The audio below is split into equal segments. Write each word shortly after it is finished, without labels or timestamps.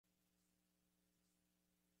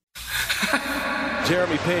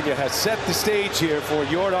Jeremy Pena has set the stage here for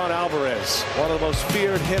Yordan Alvarez, one of the most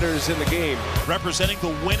feared hitters in the game. Representing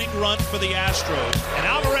the winning run for the Astros. And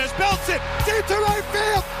Alvarez belts it deep to right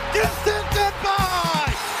field. Distant goodbye.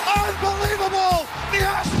 Unbelievable. The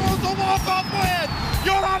Astros a walk-off win.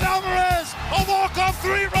 Yordan Alvarez a walk-off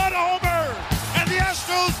 3-run homer. And the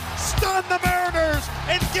Astros stun the Mariners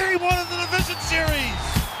in Game 1 of the division series.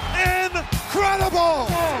 Incredible.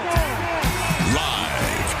 Live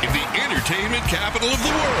in the entertainment capital of the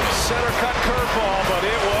world. Center cut curveball, but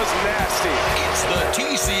it was nasty. It's the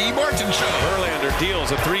T.C. Martin Show. Verlander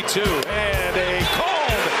deals a 3-2 and a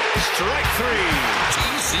called strike 3.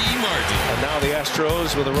 T.C. Martin. And now the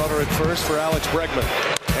Astros with a runner at first for Alex Bregman.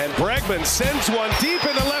 And Bregman sends one deep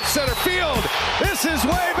into left center field. This is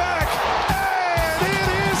way back. And it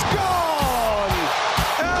is gone.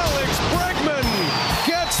 Alex Bregman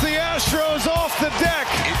gets the Astros off the deck.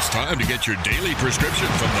 It's time to get your daily prescription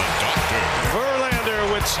from the doctor.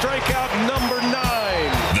 Verlander with strikeout number 9.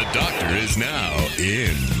 The doctor is now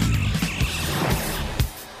in.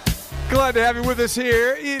 Glad to have you with us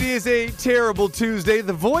here. It is a terrible Tuesday.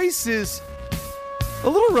 The voice is a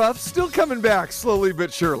little rough, still coming back slowly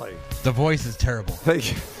but surely. The voice is terrible.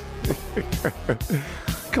 Thank you.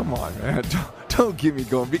 Come on, man. Don't get me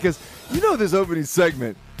going, because you know this opening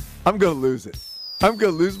segment, I'm going to lose it. I'm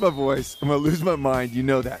going to lose my voice. I'm going to lose my mind. You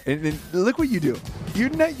know that. And look what you do.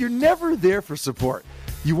 You're never there for support.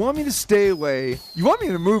 You want me to stay away. You want me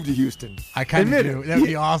to move to Houston. I kind of do. That would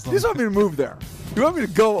be awesome. You just want me to move there. You want me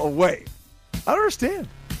to go away. I don't understand.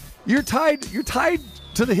 You're tied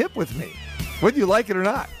to the hip with me, whether you like it or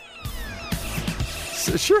not.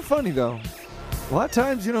 It's sure funny, though. A lot of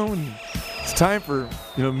times, when it's time for,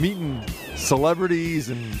 meeting celebrities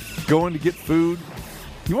and going to get food,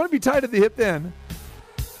 you want to be tied to the hip then.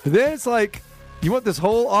 But then it's like you want this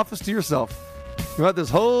whole office to yourself. You want this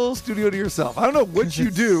whole studio to yourself. I don't know what you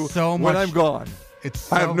do when I'm gone.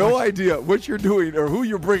 I have no idea what you're doing or who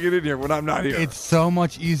you're bringing in here when I'm not here. It's so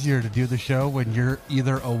much easier to do the show when you're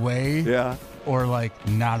either away or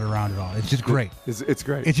not around at all. It's just great. It's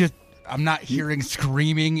great. It's just I'm not hearing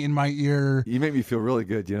screaming in my ear. You make me feel really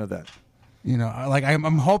good. You know that.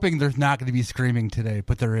 I'm hoping there's not going to be screaming today,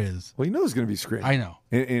 but there is. Well, there's going to be screaming. I know.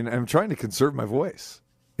 And I'm trying to conserve my voice.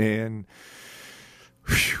 And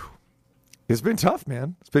it's been tough,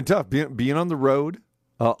 man. It's been tough being on the road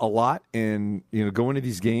a lot, and going to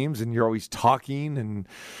these games, and you're always talking,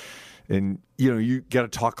 and you got to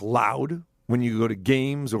talk loud when you go to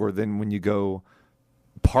games, or then when you go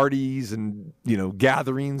parties and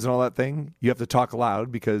gatherings and all that thing, you have to talk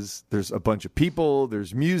loud because there's a bunch of people,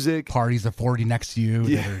 there's music, parties of 40 next to you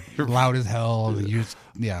that are loud as hell.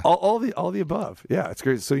 All the above. Yeah, it's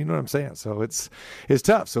great. So you know what I'm saying. So it's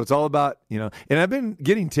tough. So it's all about and I've been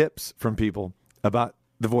getting tips from people about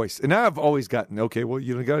the voice, and now I've always gotten got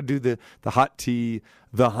to do the hot tea,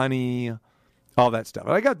 the honey, all that stuff.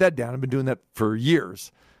 And I got that down. I've been doing that for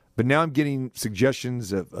years, but now I'm getting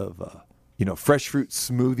suggestions of fresh fruit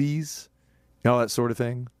smoothies, all that sort of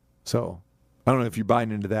thing. So I don't know if you're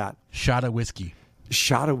buying into that. Shot of whiskey.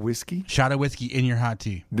 Shot of whiskey? Shot of whiskey in your hot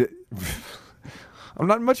tea. I'm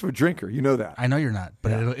not much of a drinker. You know that. I know you're not,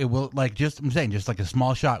 but it will, I'm saying, just like a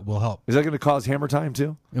small shot will help. Is that going to cause hammer time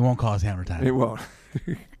too? It won't cause hammer time. It won't.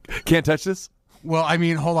 Can't touch this? Well, I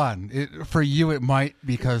mean, hold on. For you, it might,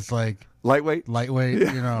 because Lightweight?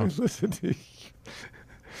 Yeah. Listen to you.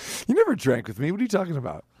 You never drank with me. What are you talking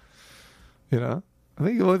about? I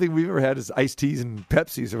think the only thing we've ever had is iced teas and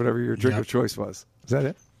Pepsis or whatever your drink of choice was. Is that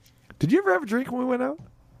it? Did you ever have a drink when we went out?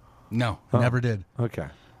 No, never did. Okay.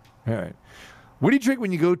 All right. What do you drink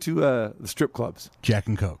when you go to the strip clubs? Jack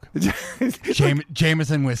and Coke.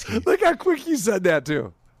 Jameson whiskey. Look how quick you said that,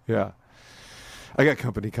 too. Yeah. I got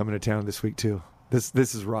company coming to town this week, too. This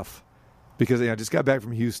is rough because I just got back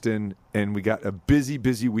from Houston, and we got a busy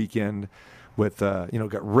weekend with, got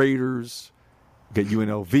Raiders, we got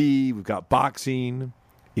UNLV, we've got boxing,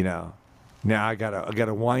 Now I got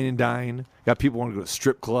a wine and dine. Got people want to go to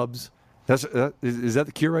strip clubs. Is that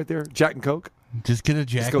the cure right there? Jack and Coke? Just get a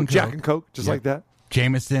Jack and Coke. Jack and Coke, just like that.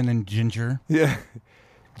 Jameson and ginger. Yeah.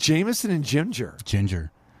 Jameson and ginger.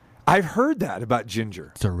 Ginger. I've heard that about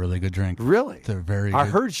ginger. It's a really good drink. Really? It's a very good. I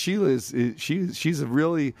heard Sheila she's a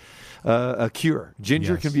really a cure.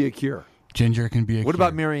 Ginger can be a cure. Ginger can be a cure. What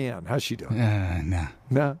about Marianne? How's she doing? Nah.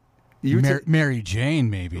 No. Mary Jane,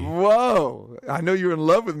 maybe. Whoa. I know you're in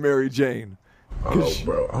love with Mary Jane. Oh,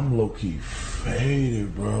 bro, I'm low-key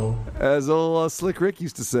faded, bro. As old Slick Rick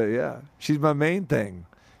used to say, yeah. She's my main thing.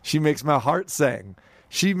 She makes my heart sing.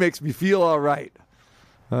 She makes me feel all right.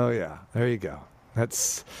 Oh, yeah. There you go.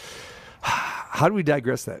 That's... How do we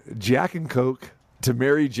digress that? Jack and Coke to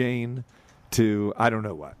Mary Jane to I don't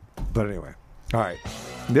know what. But anyway, all right.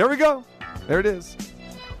 There we go. There it is.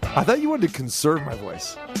 I thought you wanted to conserve my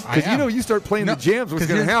voice. Because you start playing the jams, what's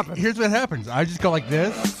going to happen? Here's what happens. I just go like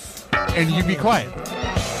this, and you be quiet.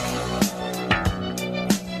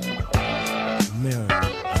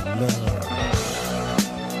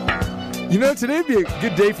 You know, today would be a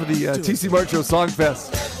good day for the TC Mart Show Song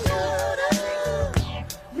Fest.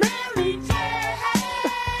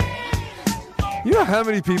 You know how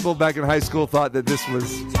many people back in high school thought that this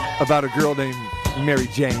was about a girl named Mary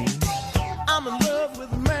Jane? I'm in love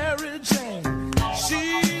with Mary Jane.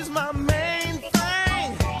 She's my main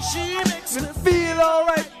thing. She makes me feel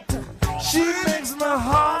alright. She makes my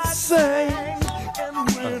heart sing. And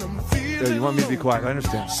when I'm feeling You want me to be quiet? I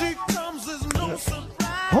understand. she comes as no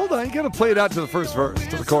surprise. Hold on, you got to play it out to the first verse,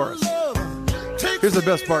 to the chorus. Here's the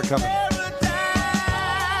best part coming.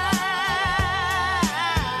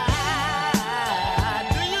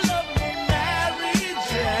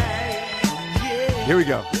 Here we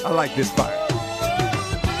go. I like this part.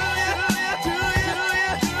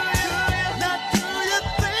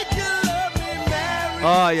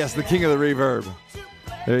 Ah, yes, the king of the reverb.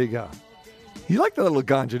 There you go. You like that little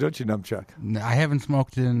ganja, don't you, Numchuck? I haven't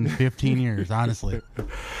smoked in 15 years, honestly.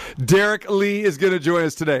 Derek Lee is going to join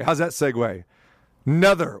us today. How's that segue?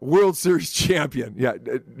 Another World Series champion. Yeah,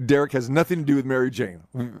 Derek has nothing to do with Mary Jane.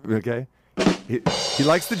 Okay? He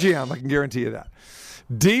likes the jam, I can guarantee you that.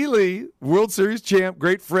 D. Lee, World Series champ,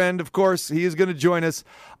 great friend, of course. He is going to join us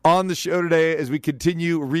on the show today as we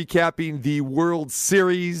continue recapping the World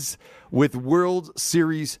Series with World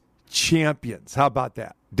Series champions. How about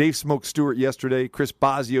that? Dave Smoke Stewart yesterday, Chris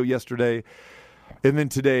Bosio yesterday, and then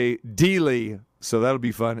today, D. Lee. So that'll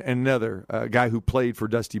be fun. And another guy who played for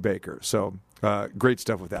Dusty Baker. So great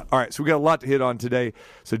stuff with that. All right, so we got a lot to hit on today.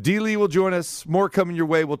 So D. Lee will join us. More coming your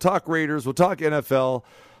way. We'll talk Raiders. We'll talk NFL.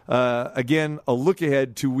 Again, a look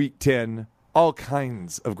ahead to Week 10. All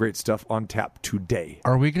kinds of great stuff on tap today.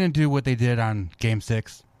 Are we going to do what they did on Game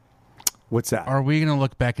 6? What's that? Are we going to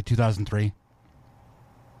look back at 2003?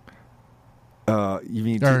 You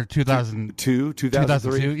mean 2002?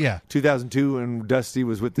 2002, yeah. 2002 when Dusty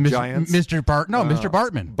was with the Giants? Mr.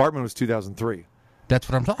 Bartman. Bartman was 2003. That's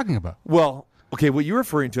what I'm talking about. Well, okay, what you're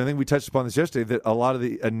referring to, I think we touched upon this yesterday, that a lot of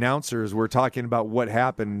the announcers were talking about what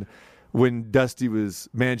happened when Dusty was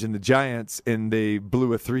managing the Giants and they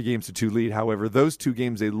blew a 3-2 lead. However, those 2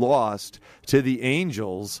 games they lost to the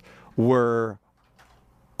Angels were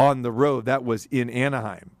on the road. That was in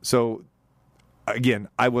Anaheim. So, again,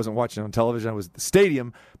 I wasn't watching on television. I was at the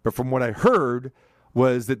stadium. But from what I heard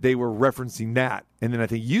was that they were referencing that. And then I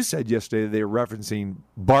think you said yesterday that they were referencing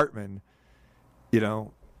Bartman,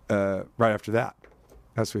 right after that.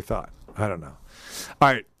 That's what we thought. I don't know. All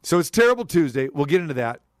right, so it's Terrible Tuesday. We'll get into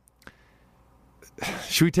that.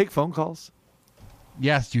 Should we take phone calls?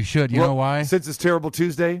 Yes, you should. You know why? Since it's Terrible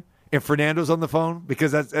Tuesday and Fernando's on the phone,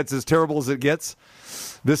 because that's as terrible as it gets,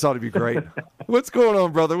 this ought to be great. What's going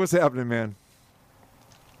on, brother? What's happening, man?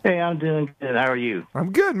 Hey, I'm doing good. How are you?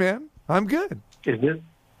 I'm good, man. I'm good. Is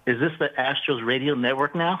this the Astros radio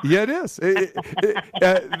network now? Yeah, it is.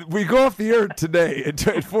 We go off the air today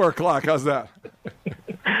at 4 o'clock. How's that?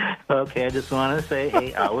 Okay, I just wanted to say,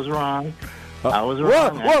 hey, I was wrong. I was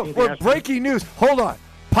wrong. Whoa, breaking news. Hold on.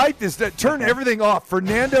 Pipe this. Turn everything off.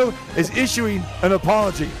 Fernando is issuing an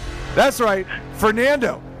apology. That's right.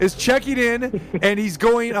 Fernando is checking in, and he's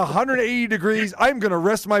going 180 degrees. I'm going to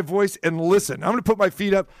rest my voice and listen. I'm going to put my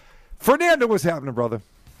feet up. Fernando, what's happening, brother?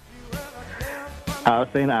 I was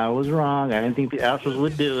saying I was wrong. I didn't think the Astros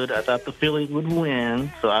would do it. I thought the Phillies would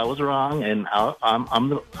win, so I was wrong. And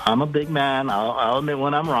I'm a big man. I'll admit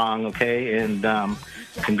when I'm wrong, okay? And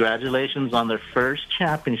congratulations on their first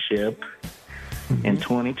championship in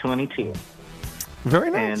 2022.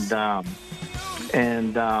 Very nice.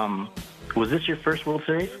 And was this your first World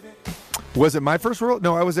Series? Was it my first World?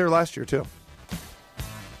 No, I was there last year too.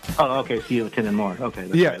 Oh, okay. So you have 10 and more. Okay.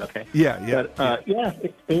 That's yeah. Right, okay. Yeah. But,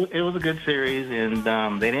 it was a good series,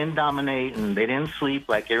 and they didn't dominate and they didn't sleep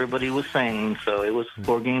like everybody was saying. So it was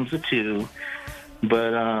 4 games to 2.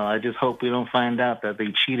 But I just hope we don't find out that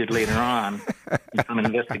they cheated later on in some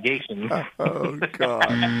investigation. Oh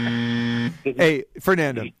God! Hey,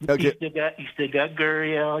 Fernando. Okay. You still got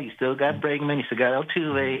Gurriel, you still got Bregman, you still got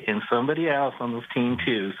Altuve, and somebody else on this team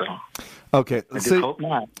too. So okay, I just hope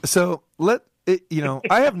not. So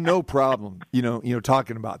I have no problem,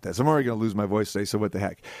 talking about this. I'm already going to lose my voice today, so what the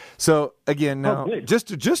heck? So again, now just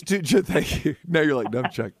to thank you. Now you're like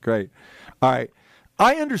Numchuck. Great. All right.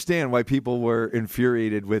 I understand why people were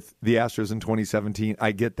infuriated with the Astros in 2017.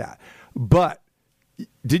 I get that. But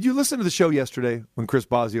did you listen to the show yesterday when Chris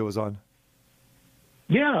Bosio was on?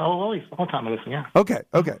 Yeah, always, all the time I listen, yeah. Okay.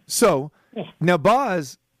 So now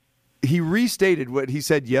Boz, he restated what he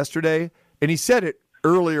said yesterday, and he said it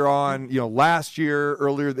earlier on, last year,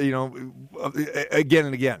 again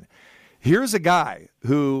and again. Here's a guy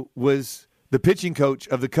who was the pitching coach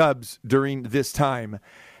of the Cubs during this time,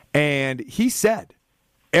 and he said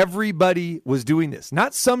everybody was doing this.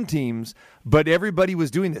 Not some teams, but everybody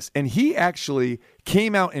was doing this. And he actually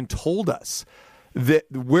came out and told us that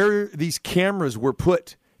where these cameras were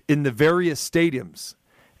put in the various stadiums.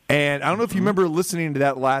 And I don't know if you remember listening to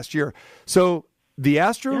that last year. So the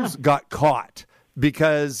Astros got caught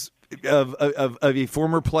because of a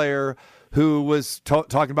former player who was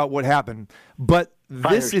talking about what happened. But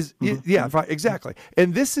this is, exactly.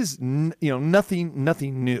 And this is,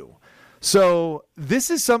 nothing new. So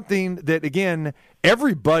this is something that, again,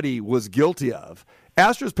 everybody was guilty of.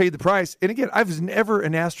 Astros paid the price. And again, I was never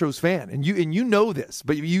an Astros fan, and you know this,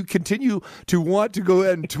 but you continue to want to go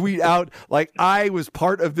ahead and tweet out like I was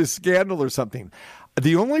part of this scandal or something.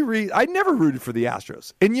 The only reason I never rooted for the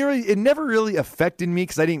Astros, and it never really affected me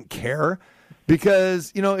because I didn't care.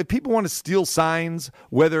 Because, if people want to steal signs,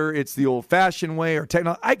 whether it's the old-fashioned way or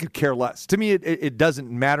technology, I could care less. To me, it doesn't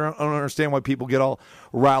matter. I don't understand why people get all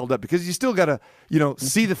riled up because you still got to,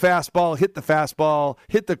 see the fastball, hit the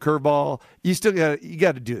curveball. You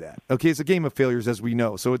got to do that. Okay, it's a game of failures, as we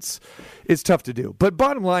know, so it's tough to do. But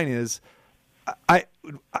bottom line is,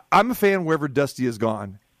 I'm a fan wherever Dusty is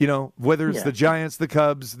gone. Whether it's the Giants, the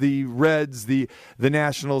Cubs, the Reds, the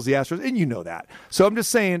Nationals, the Astros, and you know that. So I'm just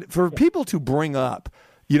saying, for people to bring up,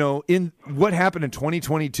 in what happened in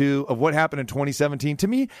 2022 of what happened in 2017, to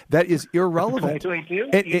me, that is irrelevant.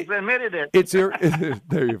 2022? He's admitted it.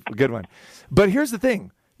 There you go. Good one. But here's the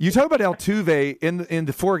thing. You talk about Altuve in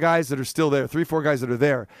the 4 guys that are still there, 3-4 guys that are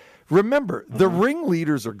there. Remember, the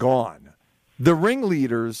ringleaders are gone. The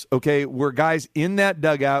ringleaders, were guys in that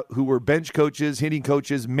dugout who were bench coaches, hitting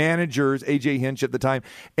coaches, managers, A.J. Hinch at the time,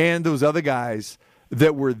 and those other guys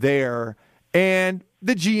that were there. And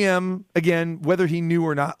the GM, again, whether he knew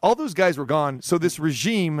or not, all those guys were gone. So this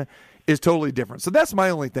regime is totally different. So that's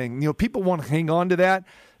my only thing. People want to hang on to that.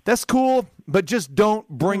 That's cool, but just don't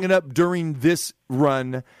bring it up during this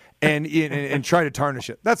run and try to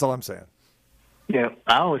tarnish it. That's all I'm saying. Yeah,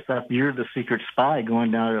 I always thought you're the secret spy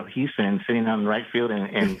going down to Houston and sitting on the right field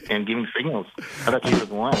and giving signals. I thought you were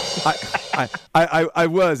the one. I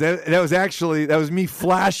was. That was me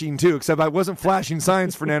flashing too, except I wasn't flashing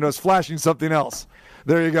signs, Fernando. I was flashing something else.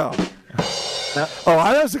 There you go.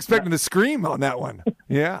 I was expecting to scream on that one.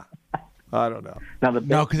 Yeah. I don't know.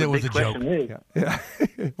 Now because it was a joke. Yeah.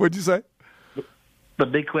 What'd you say? The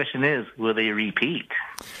big question is, will they repeat?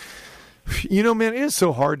 Man, it is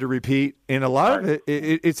so hard to repeat, and a lot of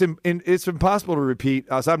it's impossible to repeat.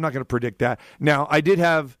 So I'm not going to predict that. Now, I did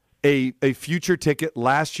have a future ticket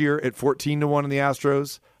last year at 14-1 in the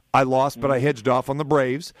Astros. I lost, but I hedged off on the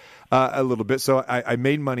Braves a little bit, so I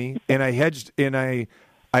made money, and I hedged, and I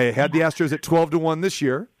had the Astros at 12-1 this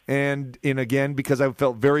year. And again, because I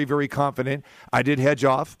felt very, very confident, I did hedge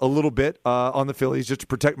off a little bit on the Phillies just to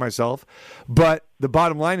protect myself. But the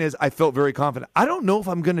bottom line is I felt very confident. I don't know if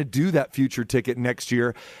I'm going to do that future ticket next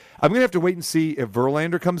year. I'm going to have to wait and see if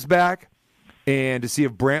Verlander comes back and to see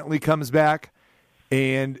if Brantley comes back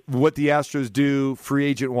and what the Astros do free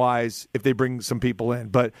agent-wise if they bring some people in.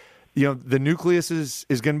 But, the nucleus is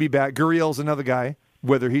going to be back. Gurriel's another guy,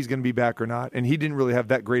 whether he's going to be back or not. And he didn't really have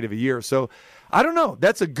that great of a year. So I don't know.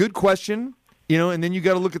 That's a good question, and then you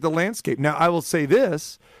got to look at the landscape. Now, I will say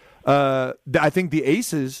this. I think the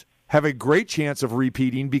Aces have a great chance of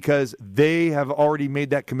repeating because they have already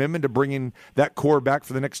made that commitment to bringing that core back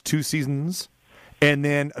for the next 2 seasons. And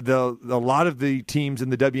then a lot of the teams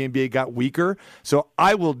in the WNBA got weaker. So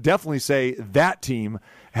I will definitely say that team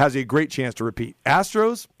has a great chance to repeat.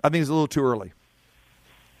 Astros, I think it's a little too early.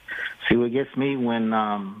 See, what gets me when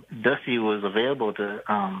Dusty was available to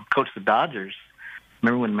coach the Dodgers,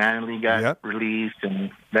 remember when Manley got released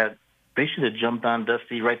and that they should have jumped on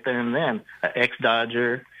Dusty right there and then. An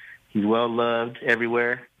ex-Dodger, he's well-loved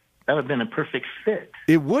everywhere. That would have been a perfect fit.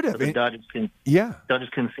 It would have. The Dodgers couldn't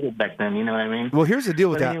see it back then, you know what I mean? Well, here's the deal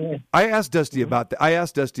with that. Anyway. I asked Dusty about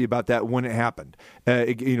that when it happened,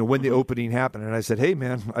 when the opening happened. And I said, hey,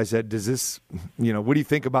 man, does this, what do you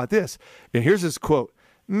think about this? And here's his quote.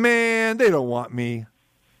 Man, they don't want me.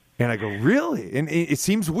 And I go, really? And it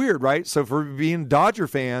seems weird, right? So for being Dodger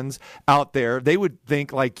fans out there, they would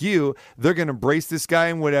think like you, they're going to embrace this guy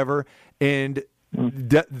and whatever. And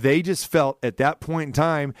they just felt at that point in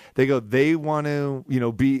time, they want to,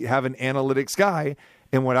 have an analytics guy.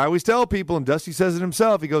 And what I always tell people, and Dusty says it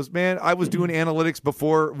himself, he goes, man, I was doing analytics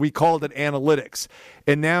before we called it analytics.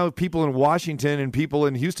 And now people in Washington and people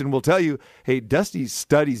in Houston will tell you, hey, Dusty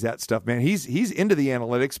studies that stuff, man. He's into the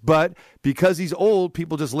analytics, but because he's old,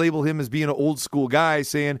 people just label him as being an old school guy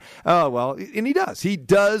saying, oh, well, and he does. He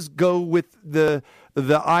does go with the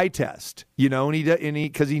eye test, and he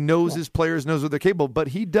because he knows his players, knows what they're capable, but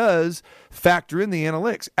he does factor in the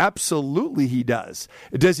analytics. Absolutely he does.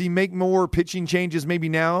 Does he make more pitching changes maybe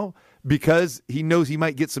now because he knows he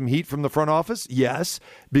might get some heat from the front office? Yes,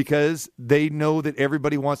 because they know that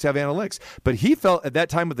everybody wants to have analytics. But he felt at that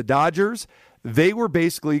time with the Dodgers, they were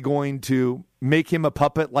basically going to make him a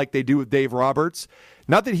puppet like they do with Dave Roberts.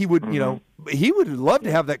 Not that he would, he would love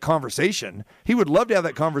to have that conversation. He would love to have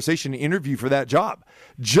that conversation and interview for that job,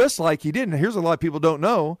 just like he did. And here's a lot of people don't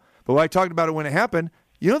know, but I talked about it when it happened.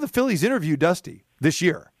 The Phillies interviewed Dusty this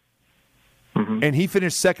year, and he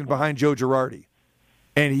finished second behind Joe Girardi.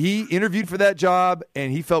 And he interviewed for that job,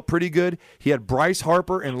 and he felt pretty good. He had Bryce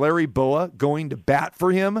Harper and Larry Boa going to bat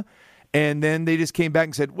for him, and then they just came back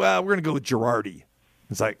and said, well, we're going to go with Girardi.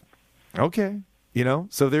 It's like, okay.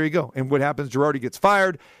 So there you go. And what happens, Girardi gets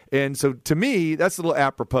fired. And so to me, that's a little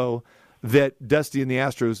apropos that Dusty and the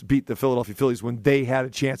Astros beat the Philadelphia Phillies when they had a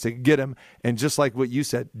chance to get him. And just like what you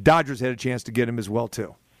said, Dodgers had a chance to get him as well,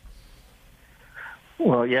 too.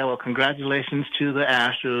 Well, yeah, congratulations to the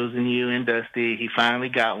Astros and you and Dusty. He finally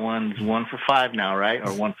got one. It's 1 for 5 now, right?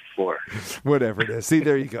 Or 1 for 4? Whatever it is. See,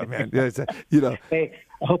 there you go, man. Hey,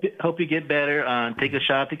 I hope you get better. Take a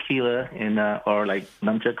shot of tequila, and or like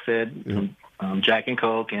Numchuck said, Jack and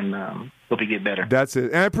Coke, and hope you get better. That's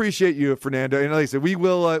it. And I appreciate you, Fernando. And like I said, we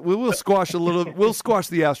will squash we'll squash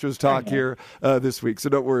the Astros talk here this week. So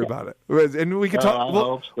don't worry about it. And we can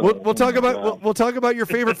talk. We'll talk about we'll talk about your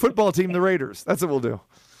favorite football team, the Raiders. That's what we'll do.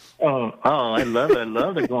 Oh, I love it. I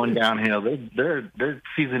love it going downhill. Their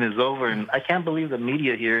season is over, and I can't believe the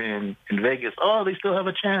media here in Vegas. Oh, they still have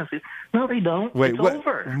a chance. No, they don't. Wait, it's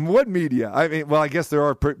over. What media? I mean, well, I guess there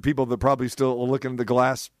are people that probably still looking at the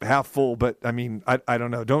glass half full, but I mean, I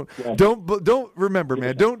don't know. Don't remember,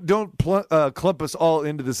 man. Don't clump us all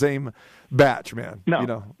into the same batch, man. No,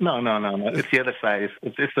 no. It's the other side.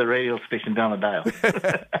 It's the radio station down the dial.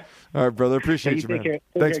 All right, brother. Appreciate you, man. Take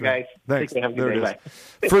Thanks, care, guys. Thanks. Take care. Have a good day.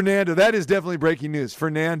 Bye. Fernando, that is definitely breaking news.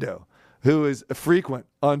 Fernando, who is frequent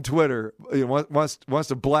on Twitter, wants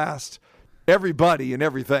to blast everybody and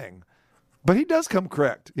everything. But he does come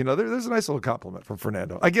correct. There's a nice little compliment from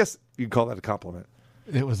Fernando. I guess you'd call that a compliment.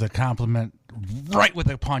 It was a compliment right with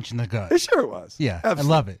a punch in the gut. It sure was. Yeah, absolutely.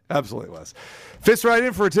 I love it. Absolutely was. Fits right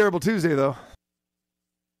in for a terrible Tuesday, though.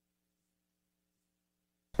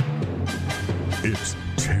 It's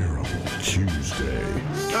Terrible Tuesday.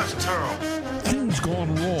 That's terrible. Things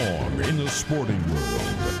gone wrong in the sporting world.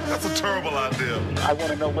 That's a terrible idea. I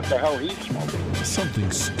want to know what the hell he's smoking. Something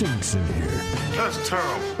stinks in here. That's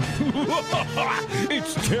terrible.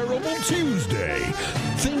 It's Terrible Tuesday.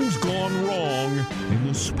 Things gone wrong in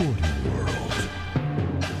the sporting world.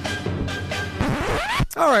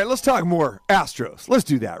 All right, let's talk more Astros. Let's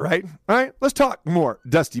do that, right? All right, let's talk more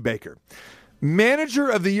Dusty Baker. Manager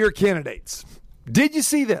of the Year candidates. Did you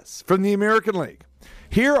see this from the American League?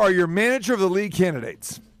 Here are your Manager of the League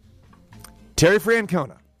candidates. Terry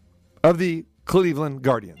Francona of the Cleveland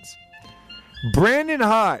Guardians. Brandon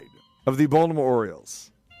Hyde of the Baltimore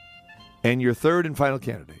Orioles. And your third and final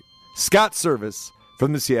candidate, Scott Service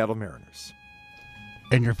from the Seattle Mariners.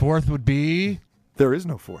 And your fourth would be? There is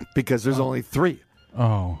no fourth because there's only three.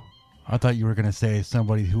 Oh, I thought you were going to say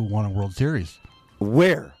somebody who won a World Series.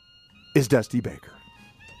 Where is Dusty Baker?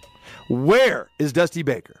 Where is Dusty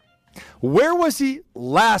Baker? Where was he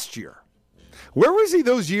last year? Where was he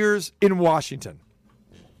those years in Washington?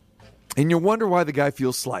 And you wonder why the guy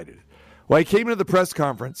feels slighted. Well, he came into the press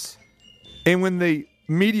conference, and when the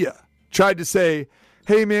media tried to say,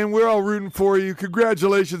 hey, man, we're all rooting for you,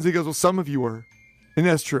 congratulations, he goes, well, some of you were. And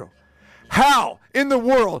that's true. How in the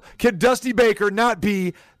world can Dusty Baker not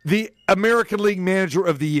be the American League Manager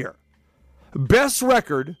of the Year? Best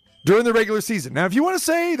record during the regular season. Now, if you want to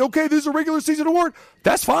say, okay, this is a regular season award,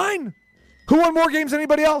 that's fine. Who won more games than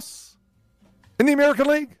anybody else in the American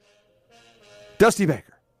League? Dusty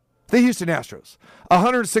Baker. The Houston Astros.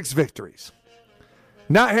 106 victories.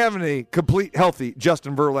 Not having a complete healthy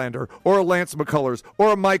Justin Verlander or a Lance McCullers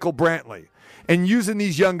or a Michael Brantley, and using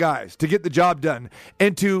these young guys to get the job done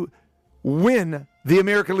and to win the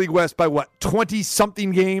American League West by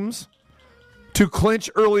 20-something games to clinch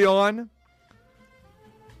early on.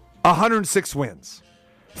 106 wins.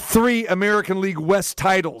 3 American League West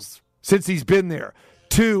titles since he's been there.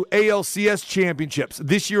 2 ALCS championships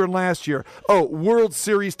this year and last year. Oh, World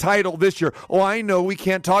Series title this year. Oh, I know we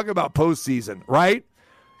can't talk about postseason, right?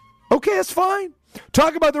 Okay, that's fine.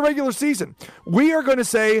 Talk about the regular season. We are going to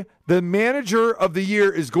say the manager of the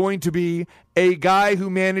year is going to be a guy who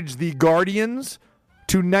managed the Guardians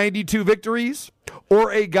to 92 victories,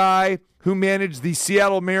 or a guy who managed the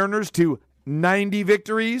Seattle Mariners to 90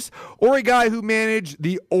 victories, or a guy who managed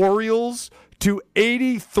the Orioles to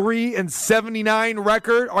 83-79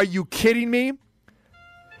 record. Are you kidding me?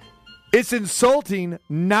 It's insulting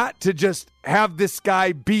not to just have this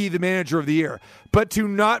guy be the manager of the year, but to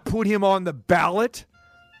not put him on the ballot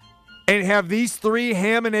and have these three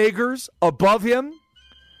ham and eggers above him.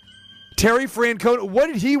 Terry Francona, what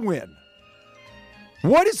did he win?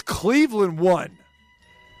 What has Cleveland won?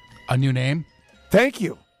 A new name? Thank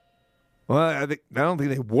you. Well, I don't think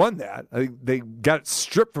they won that. I think they got it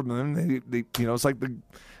stripped from them. They it's like the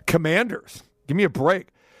Commanders. Give me a break.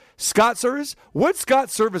 Scott Service? What's Scott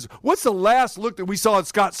Service? What's the last look that we saw on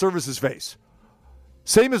Scott Service's face?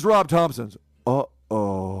 Same as Rob Thompson's.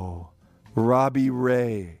 Uh-oh. Robbie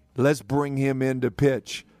Ray. Let's bring him in to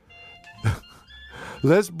pitch.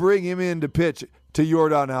 Let's bring him in to pitch to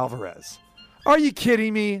Yordan Alvarez. Are you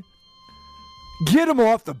kidding me? Get him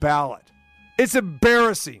off the ballot. It's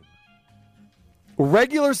embarrassing.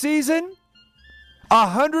 Regular season,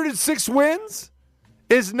 106 wins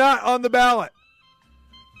is not on the ballot.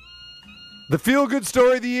 The feel-good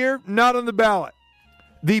story of the year, not on the ballot.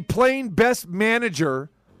 The plain best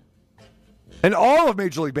manager in all of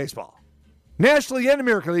Major League Baseball, National League and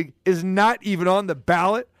American League, is not even on the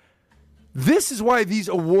ballot. This is why these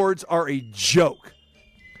awards are a joke.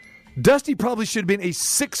 Dusty probably should have been a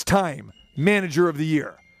 6-time manager of the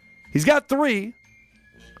year. He's got 3,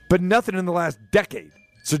 but nothing in the last decade.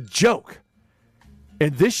 It's a joke.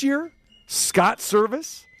 And this year, Scott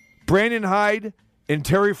Service, Brandon Hyde, and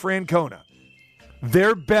Terry Francona.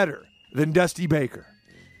 They're better than Dusty Baker.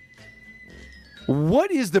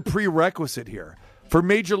 What is the prerequisite here for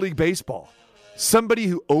Major League Baseball? Somebody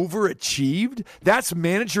who overachieved? That's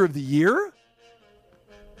manager of the year?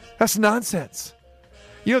 That's nonsense.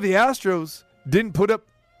 You know, the Astros didn't put up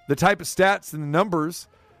the type of stats and the numbers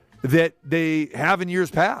that they have in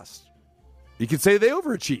years past. You could say they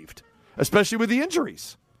overachieved, especially with the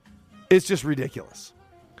injuries. It's just ridiculous.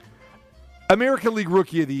 American League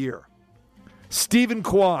Rookie of the Year. Stephen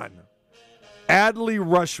Kwan, Adley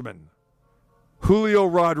Rutschman, Julio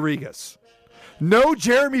Rodriguez. No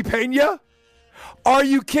Jeremy Pena? Are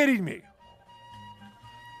you kidding me?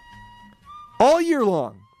 All year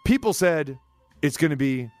long, people said it's going to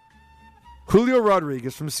be Julio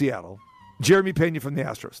Rodriguez from Seattle, Jeremy Pena from the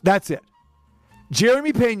Astros. That's it.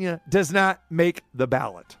 Jeremy Pena does not make the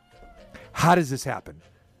ballot. How does this happen?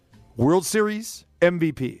 World Series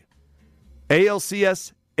MVP,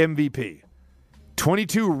 ALCS MVP,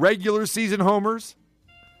 22 regular season homers.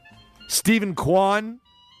 Stephen Kwan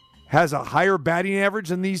has a higher batting average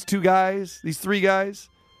than these three guys.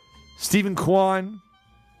 Stephen Kwan,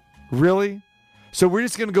 really? So we're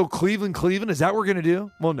just going to go Cleveland? Is that what we're going to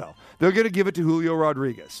do? Well, no. They're going to give it to Julio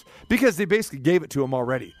Rodriguez because they basically gave it to him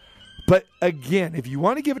already. But again, if you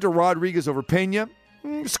want to give it to Rodriguez over Pena,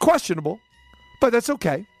 it's questionable, but that's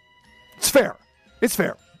okay. It's fair. It's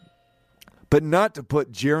fair. But not to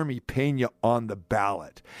put Jeremy Pena on the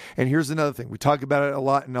ballot. And here's another thing. We talk about it a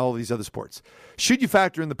lot in all of these other sports. Should you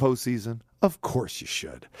factor in the postseason? Of course you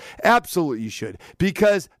should. Absolutely you should.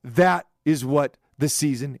 Because that is what the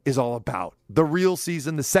season is all about. The real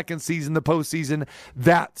season, the second season, the postseason,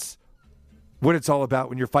 that's what it's all about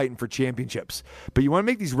when you're fighting for championships. But you want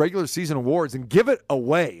to make these regular season awards and give it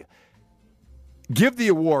away. Give the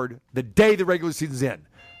award the day the regular season's in.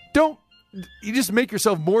 You just make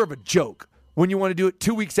yourself more of a joke when you want to do it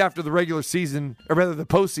 2 weeks after the regular season, or rather the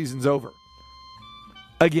postseason's over.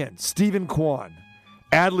 Again, Stephen Kwan,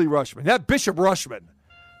 Adley Rutschman. That Bishop Rutschman.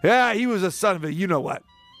 Yeah, he was a son of a you-know-what.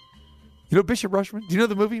 You know Bishop Rutschman? Do you know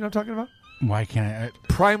the movie I'm talking about? Why can't I?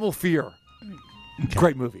 Primal Fear. Okay.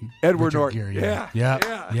 Great movie. Edward Richard Norton. Gere,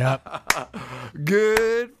 Yep.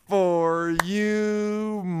 Good for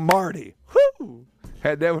you, Marty. Woo!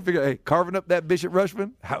 Had that one figured. Hey, carving up that Bishop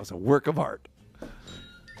Rutschman, that was a work of art.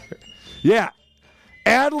 Yeah.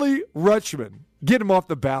 Adley Rutschman. Get him off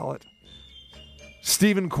the ballot.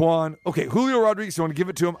 Stephen Kwan. Okay, Julio Rodriguez, you want to give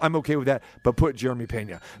it to him? I'm okay with that. But put Jeremy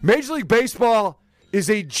Pena. Major League Baseball is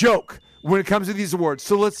a joke when it comes to these awards.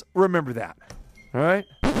 So let's remember that. All right?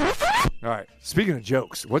 All right. Speaking of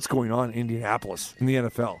jokes, what's going on in Indianapolis in the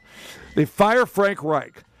NFL? They fire Frank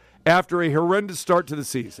Reich after a horrendous start to the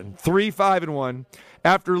season, 3-5-1,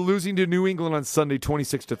 after losing to New England on Sunday,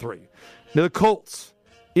 26-3. Now the Colts,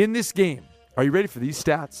 in this game, Are you ready for these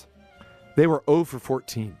stats? They were 0 for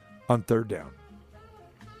 14 on third down.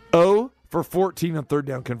 0 for 14 on third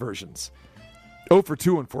down conversions. 0 for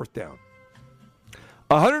 2 on fourth down.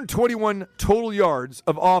 121 total yards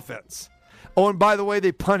of offense. Oh, and by the way,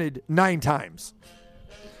 they punted 9 times.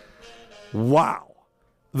 Wow.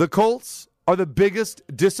 The Colts are the biggest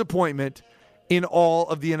disappointment in all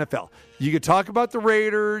of the NFL. You could talk about the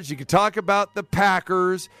Raiders, you could talk about the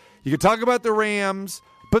Packers, you could talk about the Rams,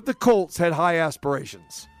 but the Colts had high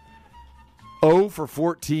aspirations. 0 for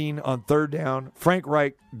 14 on third down. Frank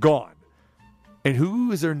Reich gone. And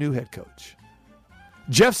who is their new head coach?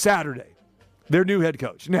 Jeff Saturday, their new head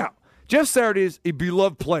coach. Now, Jeff Saturday is a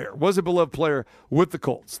beloved player, was a beloved player with the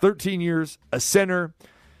Colts. 13 years, a center,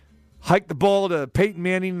 hiked the ball to Peyton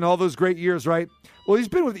Manning and all those great years, right? Well, he's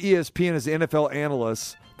been with ESPN as an NFL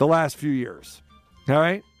analyst the last few years, all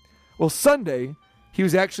right? Well, Sunday, he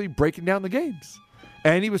was actually breaking down the games.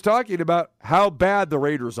 And he was talking about how bad the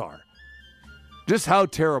Raiders are. Just how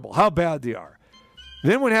terrible, how bad they are.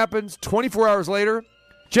 Then what happens 24 hours later,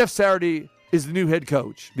 Jeff Saturday is the new head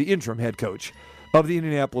coach, the interim head coach of the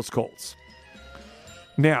Indianapolis Colts.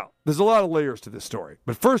 Now, there's a lot of layers to this story.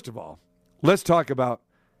 But first of all, let's talk about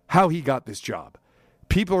how he got this job.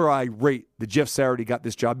 People are irate that Jeff Saturday got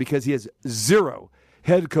this job because he has 0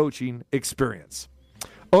 head coaching experience.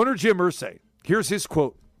 Owner Jim Irsay, here's his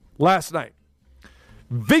quote last night,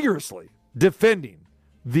 vigorously defending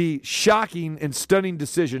the shocking and stunning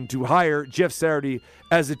decision to hire Jeff Saturday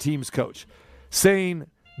as the team's coach, saying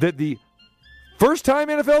that the first-time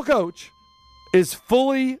NFL coach is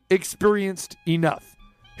fully experienced enough.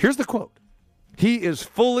 Here's the quote. He is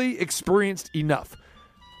fully experienced enough.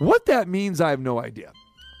 What that means, I have no idea.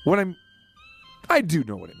 I do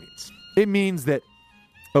know what it means. It means that,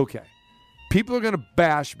 okay, people are going to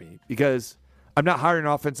bash me because I'm not hiring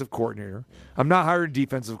an offensive coordinator. I'm not hiring a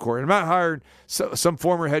defensive coordinator. I'm not hiring some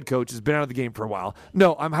former head coach who's been out of the game for a while.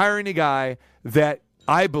 No, I'm hiring a guy that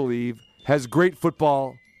I believe has great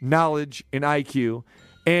football knowledge and IQ,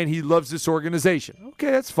 and he loves this organization. Okay,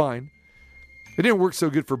 that's fine. It didn't work so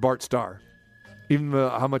good for Bart Starr, even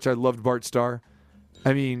how much I loved Bart Starr.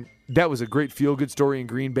 I mean, that was a great feel-good story in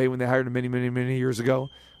Green Bay when they hired him many, many, many years ago.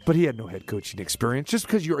 But he had no head coaching experience. Just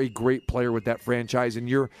because you're a great player with that franchise and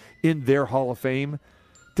you're in their Hall of Fame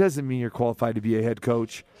doesn't mean you're qualified to be a head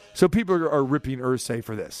coach. So people are ripping Irsay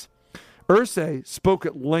for this. Irsay spoke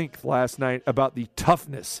at length last night about the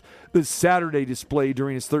toughness that Saturday displayed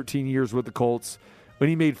during his 13 years with the Colts when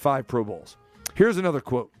he made 5 Pro Bowls. Here's another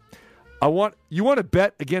quote. You want to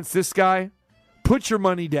bet against this guy? Put your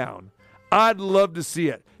money down. I'd love to see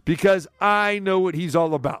it because I know what he's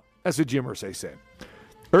all about. That's what Jim Irsay said.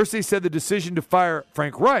 Irsay said the decision to fire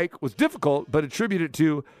Frank Reich was difficult, but attributed it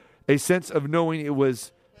to a sense of knowing it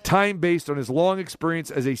was time based on his long experience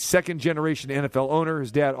as a second-generation NFL owner.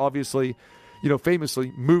 His dad obviously,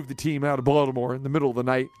 famously moved the team out of Baltimore in the middle of the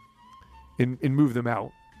night and moved them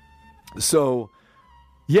out. So,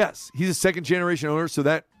 yes, he's a second-generation owner, so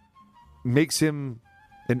that makes him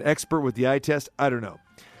an expert with the eye test. I don't know.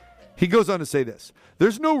 He goes on to say this.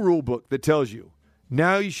 There's no rule book that tells you,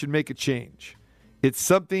 now you should make a change. It's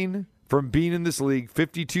something from being in this league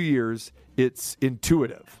 52 years. It's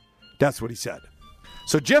intuitive. That's what he said.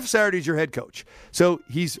 So Jeff Saturday's your head coach. So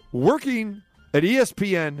he's working at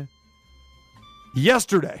ESPN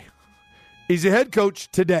yesterday. He's a head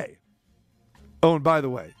coach today. Oh, and by the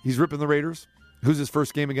way, he's ripping the Raiders. Who's his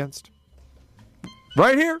first game against?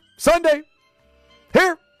 Right here, Sunday.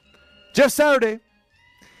 Here, Jeff Saturday.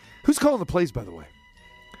 Who's calling the plays, by the way?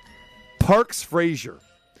 Parks Frazier.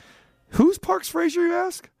 Who's Parks Frazier, you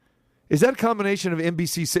ask? Is that a combination of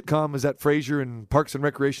NBC sitcom? Is that Frazier and Parks and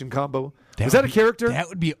Recreation combo? Is that a character? That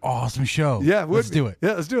would be an awesome show. Yeah, let's do it.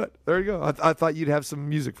 Yeah, let's do it. There you go. I thought you'd have some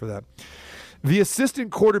music for that. The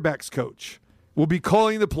assistant quarterbacks coach will be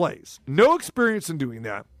calling the plays. No experience in doing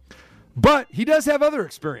that, but he does have other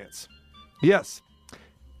experience. Yes.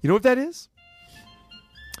 You know what that is?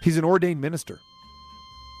 He's an ordained minister.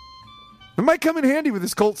 It might come in handy with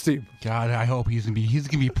this Colts team. God, I hope he's gonna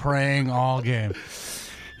be praying all game.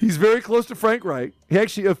 He's very close to Frank Reich. He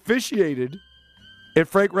actually officiated at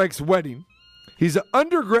Frank Reich's wedding. He's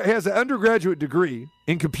has an undergraduate degree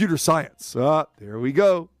in computer science. There we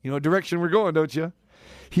go. You know what direction we're going, don't you?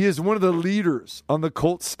 He is one of the leaders on the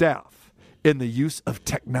Colts staff in the use of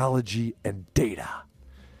technology and data.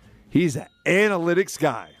 He's an analytics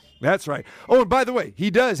guy. That's right. Oh, and by the way, he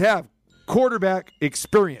does have quarterback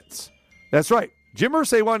experience. That's right. Jim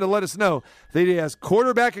Irsay wanted to let us know that he has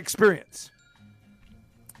quarterback experience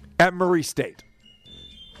at Murray State.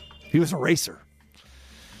 He was a racer.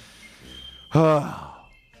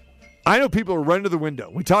 I I know people are running to the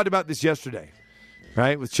window. We talked about this yesterday,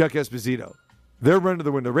 right, with Chuck Esposito. They're running to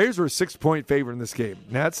the window. Raiders are a 6-point favorite in this game.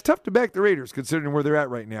 Now, it's tough to back the Raiders considering where they're at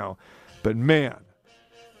right now. But, man,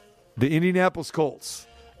 the Indianapolis Colts,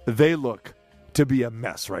 they look to be a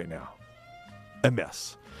mess right now. A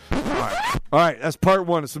mess. All right, that's part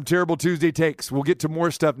one of some Terrible Tuesday takes. We'll get to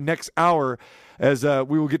more stuff next hour as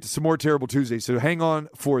we will get to some more Terrible Tuesday. So hang on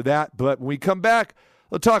for that. But when we come back,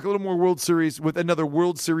 let's talk a little more World Series with another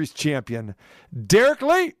World Series champion. Derek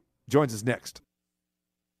Lee joins us next.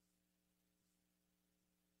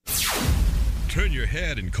 Turn your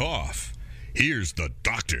head and cough. Here's the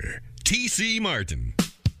doctor, T.C. Martin.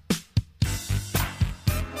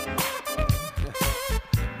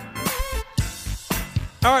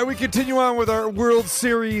 All right, we continue on with our World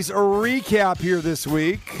Series recap here this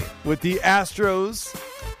week with the Astros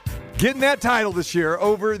getting that title this year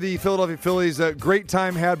over the Philadelphia Phillies. A great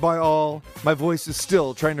time had by all. My voice is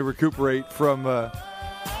still trying to recuperate from the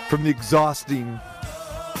exhausting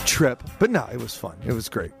trip. But no, it was fun. It was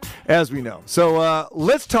great, as we know. So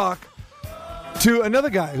let's talk to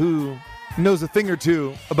another guy who knows a thing or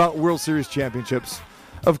two about World Series championships.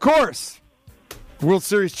 Of course, World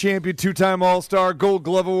Series champion, two-time All-Star, Gold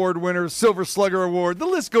Glove Award winner, Silver Slugger Award. The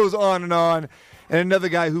list goes on. And another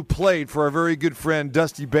guy who played for our very good friend,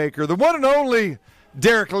 Dusty Baker, the one and only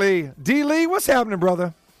Derek Lee. D. Lee, what's happening,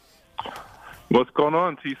 brother? What's going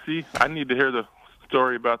on, TC? I need to hear the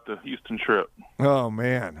story about the Houston trip. Oh,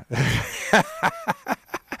 man.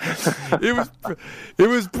 It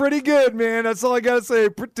was pretty good, man. That's all I gotta say.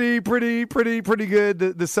 Pretty good.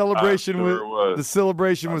 The celebration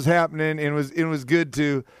was happening, and it was good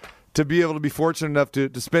to be able to be fortunate enough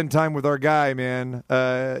to spend time with our guy, man.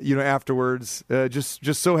 Afterwards,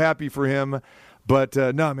 just so happy for him. But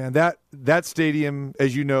no, man, that stadium,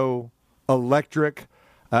 as you know, electric.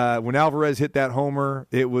 When Alvarez hit that homer,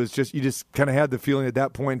 it was you just kind of had the feeling at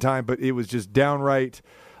that point in time, but it was just downright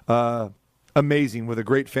amazing with a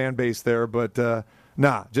great fan base there. But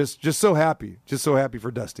just so happy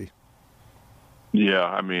for Dusty. Yeah,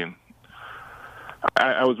 I mean,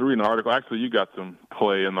 I was reading an article. Actually, you got some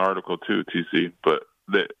play in the article too, TC. But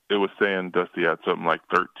it was saying Dusty had something like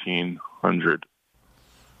 1,300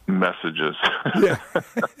 messages. Yeah,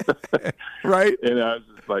 right. And I was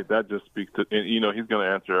just like, that just speaks to, and he's going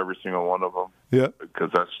to answer every single one of them. Yeah,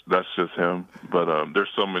 because that's just him. But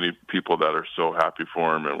there's so many people that are so happy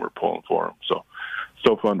for him, and we're pulling for him. So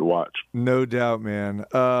fun to watch. No doubt, man.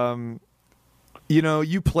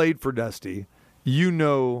 You played for Dusty. You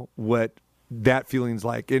know what that feeling's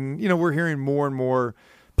like, and we're hearing more and more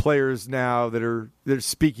players now they're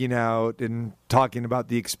speaking out and talking about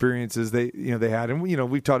the experiences they had, and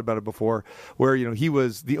we've talked about it before, where he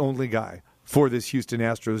was the only guy for this Houston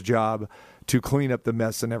Astros job to clean up the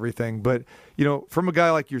mess and everything. But from a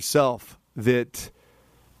guy like yourself that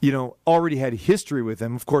already had history with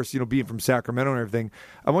him, of course, being from Sacramento and everything,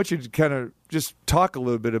 I want you to kind of just talk a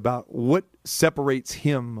little bit about what separates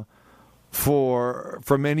him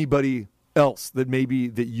from anybody else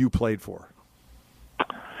that you played for.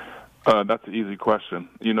 That's an easy question.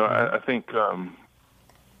 I think I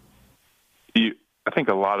think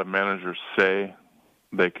a lot of managers say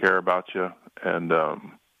they care about you, and not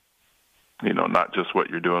just what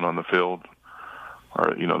you're doing on the field,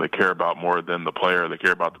 or they care about more than the player. They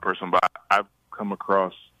care about the person. But I've come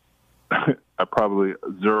across probably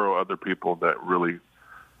zero other people that really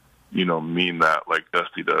mean that like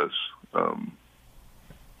Dusty does.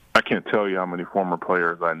 I can't tell you how many former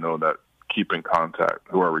players I know that keep in contact,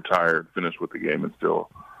 who are retired, finished with the game, and still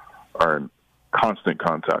are in constant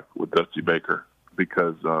contact with Dusty Baker,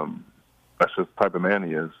 because that's just the type of man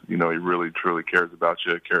he is. He really, truly cares about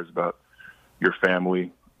you, cares about your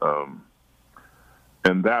family. And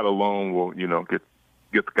that alone will, get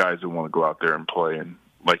the guys who want to go out there and play. And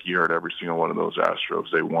like you heard, every single one of those Astros,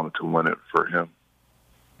 they wanted to win it for him.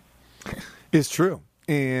 It's true.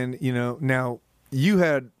 And, now you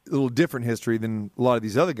had a little different history than a lot of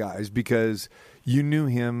these other guys, because you knew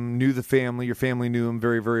him, knew the family. Your family knew him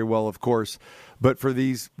very, very well, of course. But for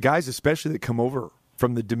these guys, especially that come over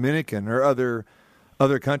from the Dominican or other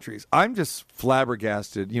countries, I'm just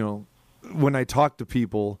flabbergasted, when I talk to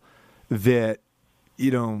people that,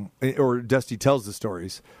 or Dusty tells the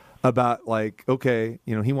stories about, like, okay,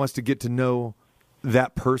 he wants to get to know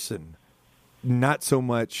that person, not so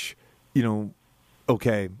much,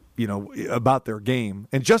 about their game.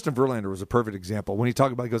 And Justin Verlander was a perfect example. When he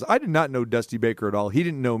talked about it, he goes, I did not know Dusty Baker at all. He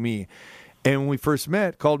didn't know me. And when we first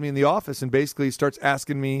met, called me in the office and basically starts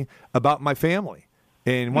asking me about my family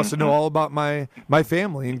and wants to know all about my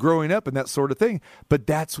family and growing up and that sort of thing. But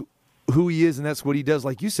that's who he is, and that's what he does,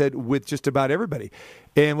 like you said, with just about everybody.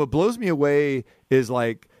 And what blows me away is,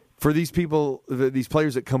 like, for these people, these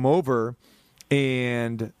players that come over,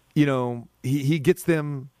 and, you know, he gets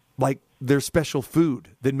them, like, their special food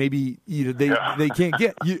that maybe they can't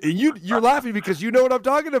get. You're laughing because you know what I'm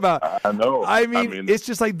talking about. I know. I mean, it's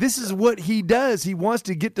just like, this is what he does. He wants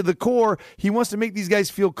to get to the core. He wants to make these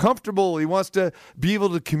guys feel comfortable. He wants to be able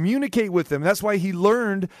to communicate with them. That's why he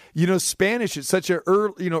learned, Spanish at such a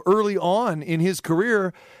early on in his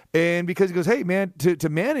career. And because he goes, hey, man, to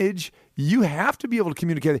manage, you have to be able to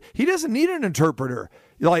communicate. He doesn't need an interpreter,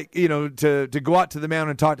 to go out to the mound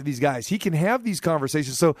and talk to these guys. He can have these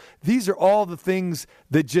conversations. So these are all the things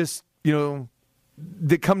that just,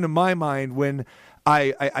 that come to my mind when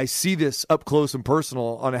I see this up close and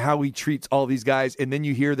personal on how he treats all these guys. And then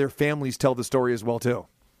you hear their families tell the story as well, too.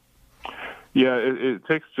 Yeah, it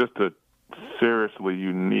takes just a seriously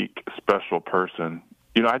unique, special person.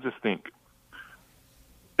 I just think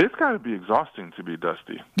it's got to be exhausting to be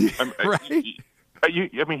Dusty. Right?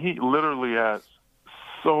 He literally has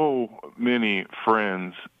so many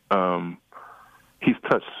friends. He's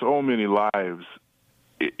touched so many lives.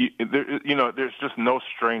 There's just no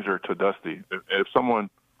stranger to Dusty. If someone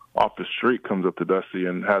off the street comes up to Dusty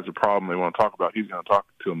and has a problem they want to talk about, he's going to talk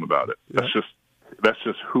to them about it. Yeah. That's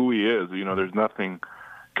just who he is. There's nothing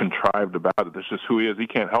contrived about it. That's just who he is. He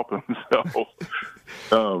can't help himself.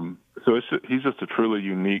 So he's just a truly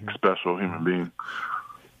unique, special human being.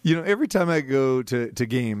 Every time I go to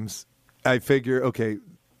games, I figure, okay,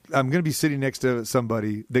 I'm going to be sitting next to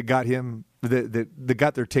somebody that got him that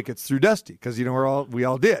got their tickets through Dusty, because we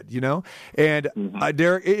all did, And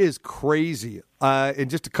Derek, it is crazy. And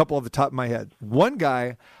just a couple off the top of my head. One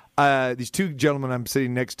guy, these two gentlemen I'm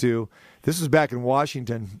sitting next to, this was back in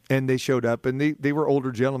Washington, and they showed up, and they were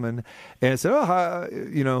older gentlemen, and I said,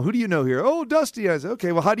 who do you know here? Oh, Dusty. I said,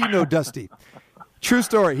 okay, well, how do you know Dusty? True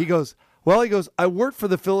story. He goes, I worked for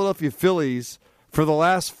the Philadelphia Phillies for the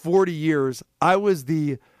last 40 years. I was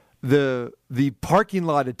the parking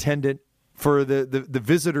lot attendant for the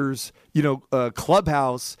visitors,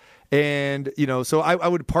 clubhouse. And, so I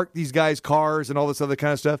would park these guys' cars and all this other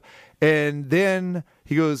kind of stuff. And then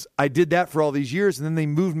he goes, I did that for all these years. And then they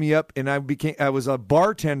moved me up, and I was a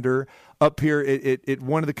bartender up here at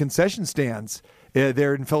one of the concession stands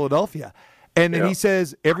there in Philadelphia. And then he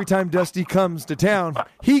says, every time Dusty comes to town,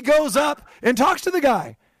 he goes up and talks to the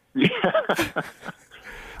guy. Yeah.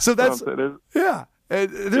 So that's, yeah.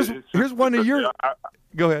 Here's one of your,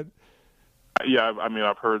 go ahead. Yeah.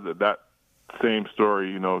 I've heard that same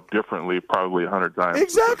story, differently, probably 100 times.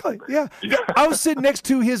 Exactly. Yeah. I was sitting next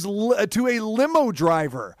to a limo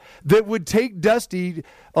driver that would take Dusty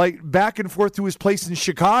like back and forth to his place in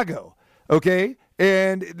Chicago. Okay.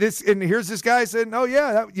 And here's this guy saying, oh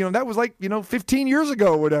yeah, that was like, 15 years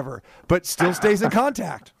ago or whatever, but still stays in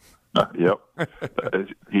contact. Yep.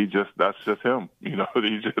 That's just him.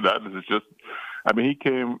 That is just, he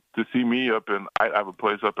came to see me I have a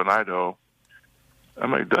place up in Idaho.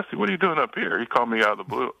 I'm like, Dusty, what are you doing up here? He called me out of the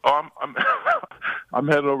blue. Oh, I'm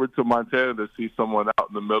heading over to Montana to see someone out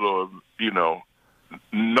in the middle of,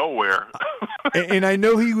 nowhere. And I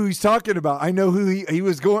know who he's talking about. I know who he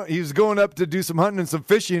was going. He was going up to do some hunting and some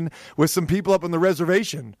fishing with some people up on the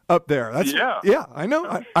reservation up there. Yeah. I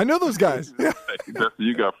know. I know those guys. Yeah. Dusty,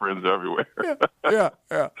 you got friends everywhere. Yeah.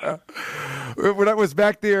 When I was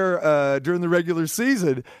back there during the regular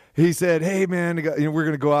season, he said, hey, man, we're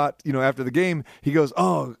going to go out, after the game. He goes,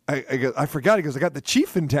 oh, I forgot. He goes, I got the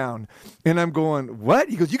chief in town. And I'm going, what?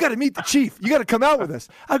 He goes, you got to meet the chief. You got to come out with us.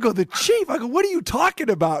 I go, the chief? I go, what are you talking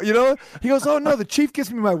about? He goes, oh, no, the chief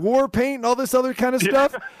gives me my war paint and all this other kind of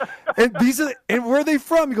stuff. And where are they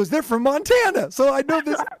from? He goes, they're from Montana. So I know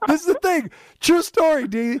this is the thing. True story,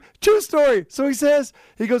 D. True story. So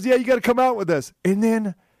he goes, yeah, you got to come out with us. And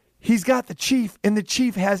then he's got the chief, and the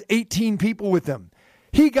chief has 18 people with him.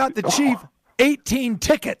 He got the chief 18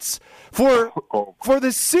 tickets for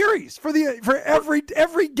the series, for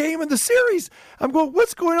every game in the series. I'm going,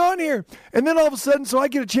 what's going on here? And then all of a sudden, so I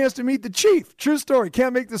get a chance to meet the chief. True story.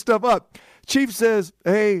 Can't make this stuff up. Chief says,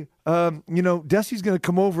 hey, Dusty's going to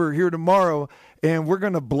come over here tomorrow, and we're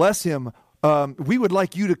going to bless him. We would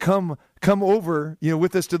like you to come over,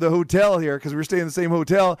 with us to the hotel here, because we're staying in the same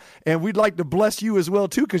hotel, and we'd like to bless you as well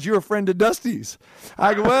too, because you're a friend of Dusty's.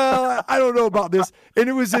 I go, well, I don't know about this. And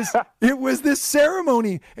it was this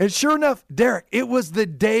ceremony, and sure enough, Derek, it was the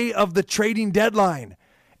day of the trading deadline,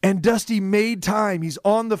 and Dusty made time. He's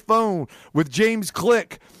on the phone with James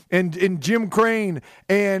Click, and Jim Crane,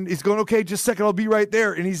 and he's going, okay, just a second, I'll be right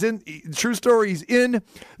there. And he's true story, he's in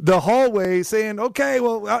the hallway saying, okay,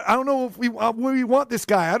 well, I don't know if we want this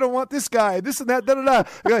guy. I don't want this guy, this and that, da-da-da.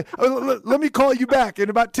 Let me call you back in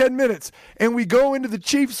about 10 minutes. And we go into the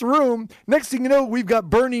Chiefs room. Next thing you know, we've got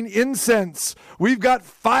burning incense. We've got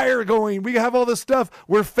fire going. We have all this stuff.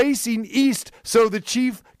 We're facing east so the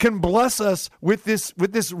chief can bless us with this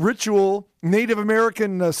ritual Native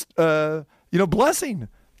American blessing.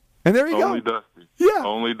 And there you go. Only Dusty. Yeah.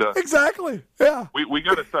 Only Dusty. Exactly. Yeah. We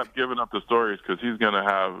got to stop giving up the stories because he's going to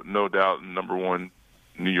have no doubt #1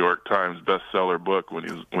 New York Times bestseller book when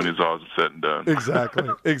he's all said and done.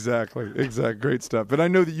 Exactly. Great stuff. But I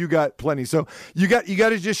know that you got plenty. So you got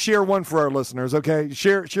to just share one for our listeners, okay?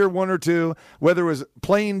 Share one or two, whether it was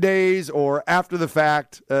playing days or after the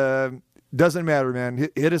fact. Doesn't matter, man.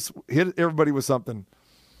 Hit everybody with something.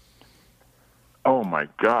 Oh my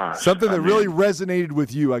gosh. Something that really resonated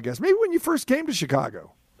with you, I guess. Maybe when you first came to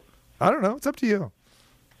Chicago. I don't know. It's up to you.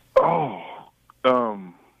 I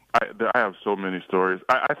have so many stories.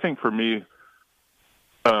 I think for me,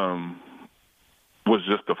 was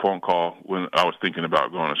just a phone call when I was thinking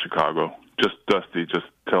about going to Chicago. Just Dusty just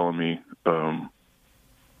telling me, how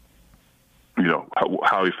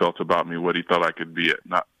he felt about me, what he thought I could be at,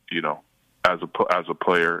 as a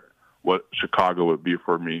player, what Chicago would be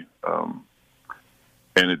for me.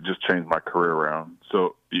 And it just changed my career around.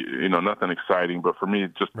 So, nothing exciting, but for me,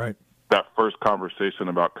 just that first conversation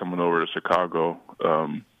about coming over to Chicago,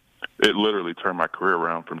 it literally turned my career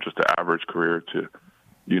around from just an average career to,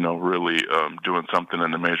 really doing something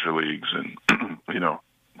in the major leagues and,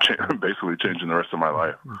 basically changing the rest of my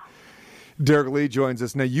life. Derek Lee joins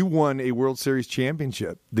us. Now, you won a World Series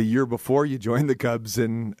championship the year before you joined the Cubs.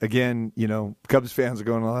 And again, Cubs fans are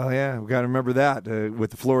going, oh, yeah, we got to remember that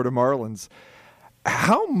with the Florida Marlins.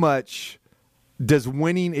 How much does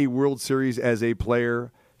winning a World Series as a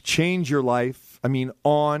player change your life? I mean,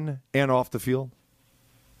 on and off the field?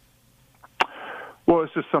 Well,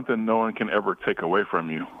 it's just something no one can ever take away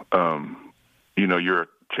from you. You're a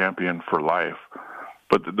champion for life.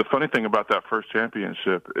 But the funny thing about that first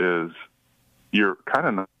championship is you're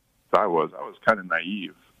kind of I was kind of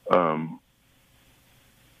naive. And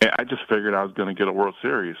I just figured I was going to get a World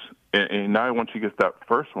Series. And now once you get that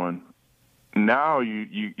first one, now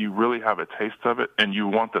you really have a taste of it, and you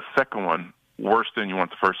want the second one worse than you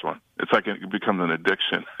want the first one. It's like it becomes an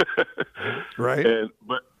addiction. Right.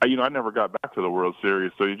 But I never got back to the World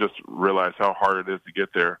Series, so you just realize how hard it is to get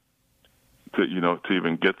there, to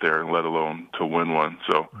even get there, and let alone to win one.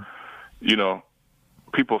 So,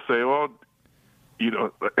 people say, well,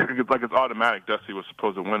 it's automatic. Dusty was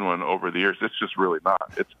supposed to win one over the years. It's just really not.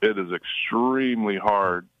 It is extremely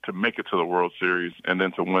hard to make it to the World Series, and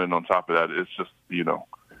then to win on top of that. It's just,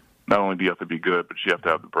 not only do you have to be good, but you have to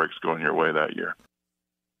have the breaks going your way that year.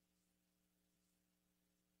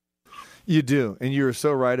 You do, and you're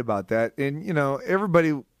so right about that. And,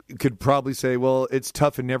 everybody could probably say, well, it's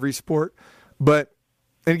tough in every sport. But,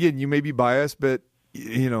 and again, you may be biased, but,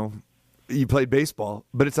 you played baseball,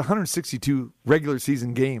 but it's 162 regular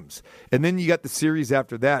season games. And then you got the series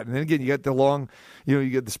after that. And then again, you got the long, you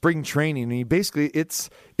got the spring training. And basically it's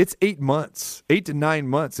 8 months, 8 to 9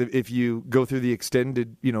 months if you go through the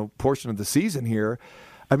extended, portion of the season here.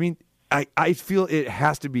 I mean, I feel it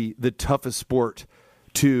has to be the toughest sport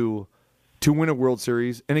to win a World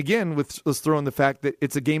Series. And again, let's throw in the fact that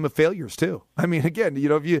it's a game of failures too. I mean, again,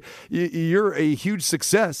 if you're a huge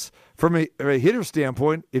success from a hitter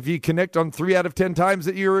standpoint, if you connect on 3 out of 10 times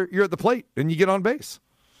that you're at the plate and you get on base.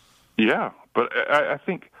 Yeah, but I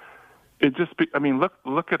think it just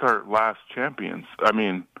look at our last champions. I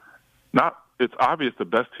mean, it's obvious the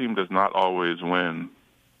best team does not always win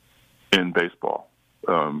in baseball.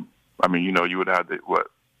 You would have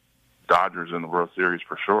Dodgers in the World Series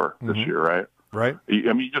for sure this year, right? Right.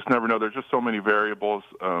 You just never know. There's just so many variables.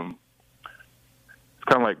 It's kind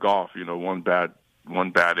of like golf.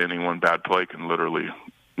 One bad inning, one bad play can literally,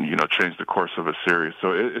 change the course of a series.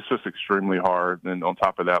 So it's just extremely hard. And on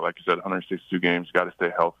top of that, like you said, 162 games, got to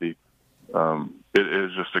stay healthy. It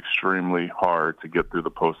is just extremely hard to get through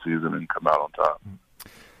the postseason and come out on top.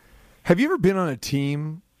 Have you ever been on a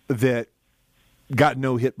team that got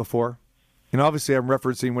no hit before? And obviously I'm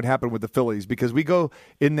referencing what happened with the Phillies because we go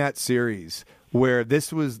in that series where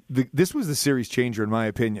this was the series changer in my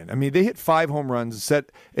opinion. I mean, they hit 5 home runs,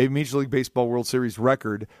 set a Major League Baseball World Series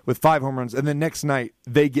record with 5 home runs, and the next night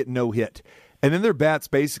they get no hit. And then their bats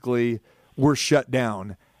basically were shut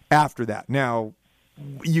down after that. Now,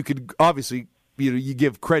 you could obviously, you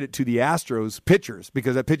give credit to the Astros pitchers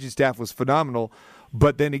because that pitching staff was phenomenal.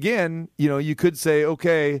 But then again, you could say,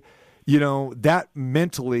 okay, that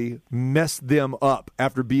mentally messed them up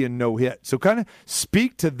after being no hit. So kind of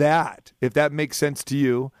speak to that, if that makes sense to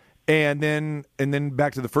you. And then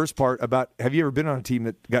back to the first part about, have you ever been on a team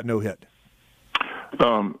that got no hit?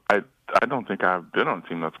 I don't think I've been on a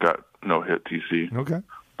team that's got no hit, TC. Okay.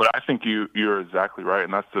 But I think you're exactly right,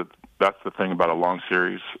 and that's the thing about a long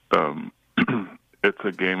series. It's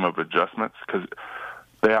a game of adjustments because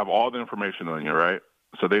they have all the information on you, right?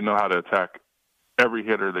 So they know how to attack every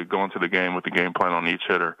hitter. They go into the game with the game plan on each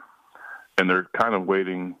hitter, and they're kind of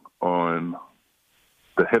waiting on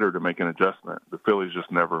the hitter to make an adjustment. The Phillies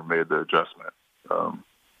just never made the adjustment.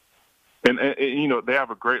 And they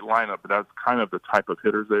have a great lineup, but that's kind of the type of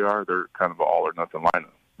hitters they are. They're kind of an all-or-nothing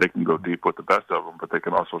lineup. They can go deep with the best of them, but they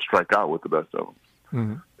can also strike out with the best of them.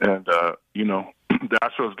 Mm-hmm. And, the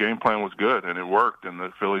Astros' game plan was good, and it worked, and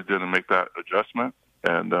the Phillies didn't make that adjustment.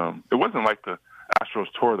 And it wasn't like the Astros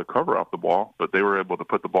tore the cover off the ball, but they were able to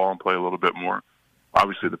put the ball in play a little bit more.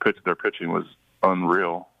 Obviously, their pitching was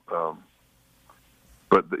unreal.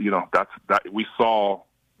 But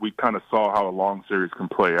we kind of saw how a long series can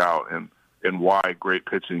play out and why great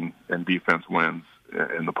pitching and defense wins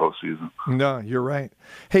in the postseason. No, you're right.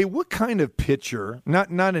 Hey, what kind of pitcher, not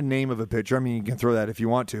a name of a pitcher, I mean, you can throw that if you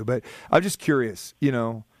want to, but I'm just curious,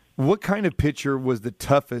 what kind of pitcher was the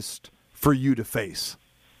toughest for you to face?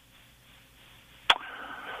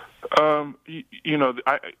 I'll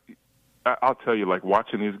tell you, like,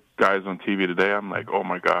 watching these guys on TV today, I'm like, oh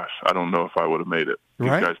my gosh, I don't know if I would have made it. These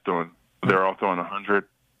guys they're all throwing 100.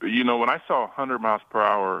 When I saw 100 miles per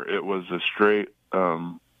hour, it was a straight,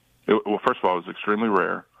 first of all, it was extremely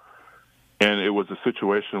rare. And it was a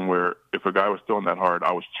situation where if a guy was throwing that hard,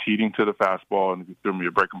 I was cheating to the fastball, and if he threw me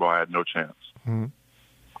a breaking ball, I had no chance. Mm-hmm.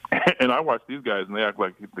 And I watch these guys, and they act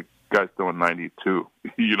like the guy's throwing 92.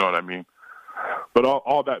 You know what I mean? But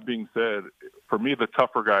all that being said, for me, the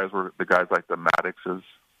tougher guys were the guys like the Maddixes,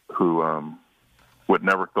 who would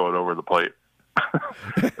never throw it over the plate.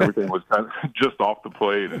 Everything was kind of just off the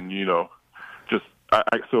plate, and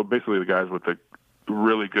so basically the guys with the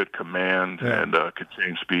really good command and could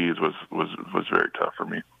change speeds was very tough for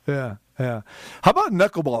me. Yeah. How about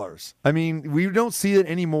knuckleballers? I mean, we don't see it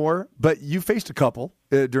anymore, but you faced a couple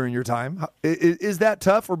during your time. Is that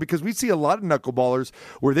tough, or because we see a lot of knuckleballers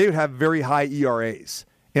where they would have very high ERAs?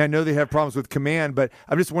 And I know they have problems with command, but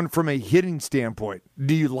I'm just wondering from a hitting standpoint,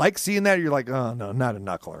 do you like seeing that, or you're like, oh no, not a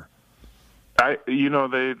knuckler? They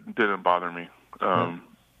didn't bother me.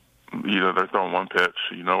 They're throwing one pitch.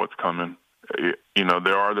 You know what's coming.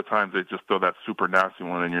 There are the times they just throw that super nasty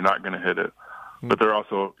one, and you're not going to hit it. But they're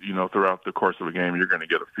also, throughout the course of a game, you're going to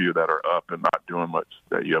get a few that are up and not doing much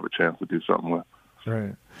that you have a chance to do something with.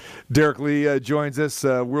 Right. Derek Lee joins us,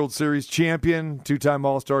 World Series champion, two-time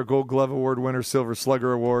All-Star, Gold Glove Award winner, Silver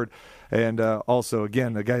Slugger Award, and also,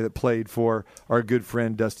 again, a guy that played for our good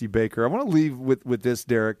friend Dusty Baker. I want to leave with this,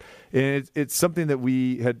 Derek, and it's something that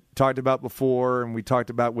we had talked about before, and we talked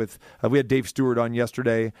about with we had Dave Stewart on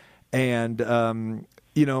yesterday, and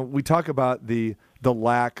we talk about the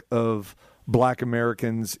lack of Black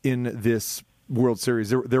Americans in this World Series.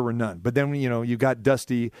 There were none, but then you got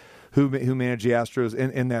Dusty, who managed the Astros,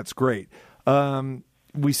 and that's great.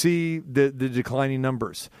 We see the declining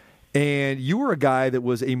numbers. And you were a guy that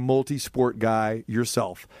was a multi-sport guy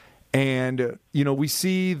yourself. And, we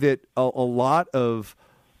see that a lot of,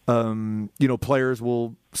 players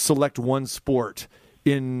will select one sport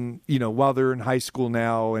while they're in high school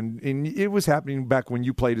now. And it was happening back when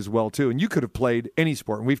you played as well, too. And you could have played any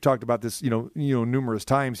sport. And we've talked about this, numerous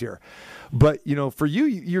times here. But, for you,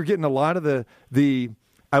 you're getting a lot of the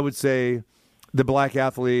I would say, the black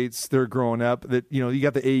athletes, they're growing up, that, you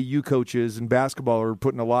got the AAU coaches in basketball are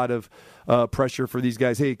putting a lot of pressure for these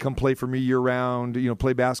guys. Hey, come play for me year round,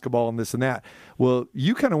 play basketball and this and that. Well,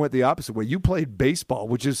 you kind of went the opposite way. You played baseball,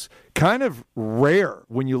 which is kind of rare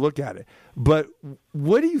when you look at it. But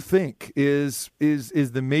what do you think is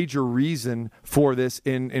the major reason for this,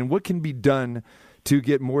 and what can be done to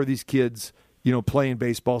get more of these kids, playing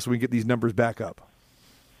baseball so we can get these numbers back up?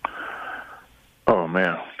 Oh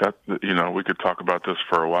man, we could talk about this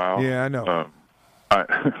for a while. Yeah, I know.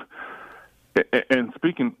 And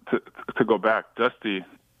speaking to go back, Dusty,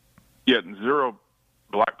 zero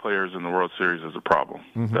black players in the World Series is a problem.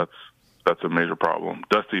 Mm-hmm. That's a major problem.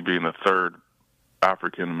 Dusty being the third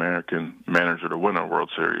African American manager to win a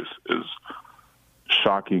World Series is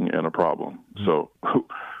shocking and a problem. Mm-hmm. So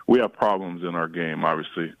we have problems in our game,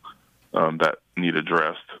 obviously, that need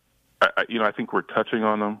addressed. I think we're touching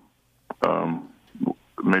on them.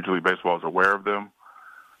 Major League Baseball is aware of them.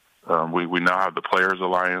 We now have the Players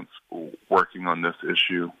Alliance working on this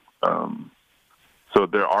issue. So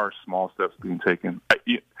there are small steps being taken.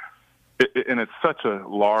 and it's such a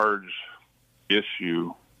large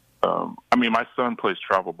issue. I mean, my son plays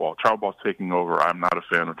travel ball. Travel ball's taking over. I'm not a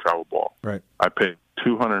fan of travel ball. Right. I pay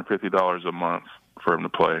 $250 a month for him to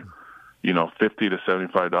play. $50 to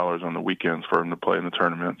 $75 on the weekends for him to play in the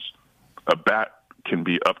tournaments. A bat can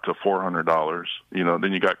be up to $400.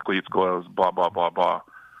 Then you got cleats, gloves, blah blah blah blah.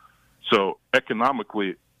 So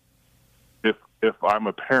economically, if I'm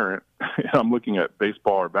a parent and I'm looking at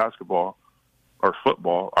baseball or basketball or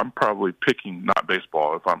football, I'm probably picking not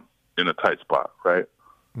baseball if I'm in a tight spot, right?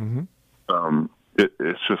 Mm-hmm.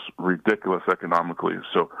 It's just ridiculous economically.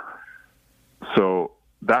 So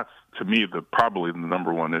that's, to me, probably the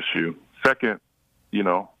number one issue. Second,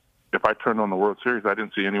 if I turned on the World Series, I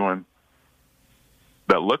didn't see anyone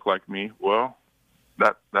that looked like me. Well,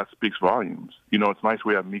 that speaks volumes. It's nice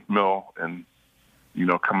we have Meek Mill and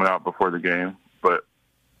coming out before the game, but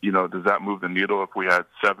does that move the needle if we had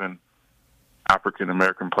 7 African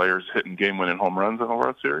American players hitting game-winning home runs in the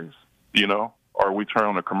World Series? Or we turn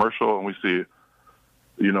on a commercial and we see,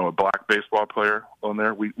 a black baseball player on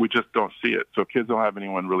there. We just don't see it. So kids don't have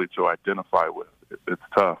anyone really to identify with. It's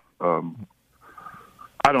tough.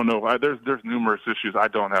 I don't know. There's numerous issues. I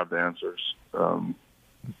don't have the answers.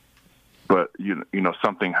 But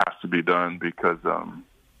something has to be done because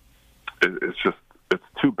it's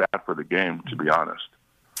too bad for the game, to be honest.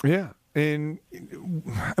 Yeah. And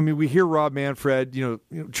I mean, we hear Rob Manfred,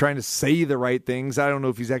 trying to say the right things. I don't know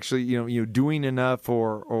if he's actually, doing enough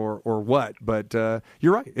or what. But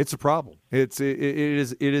you're right; it's a problem. It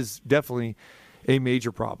is definitely a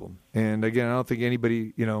major problem. And again, I don't think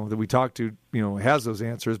anybody, that we talk to, has those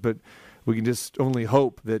answers. But we can just only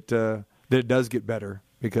hope that it does get better.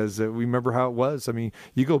 Because we remember how it was. I mean,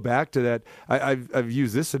 you go back to that. I've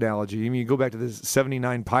used this analogy. I mean, you go back to the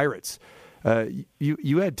 '79 Pirates.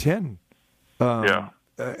 You had 10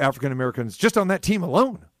 African Americans just on that team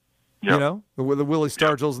alone. Yep. With the Willie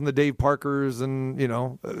Stargells and the Dave Parkers, and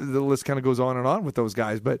the list kind of goes on and on with those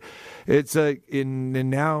guys. But it's and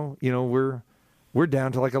now we're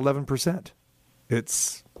down to like 11%.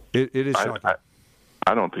 It is shocking.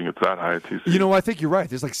 I don't think it's that high at TC. I think you're right.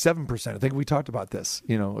 There's like 7%. I think we talked about this,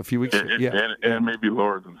 a few weeks ago. And maybe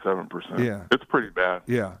lower than 7%. Yeah. It's pretty bad.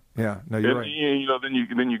 Yeah. No, you're right.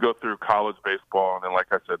 Then you go through college baseball, and then, like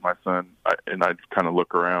I said, my son, I kind of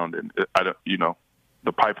look around, and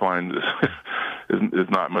the pipeline is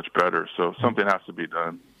not much better. So something has to be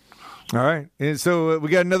done. All right. And so we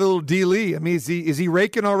got another little D. Lee. I mean, is he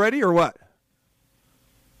raking already or what?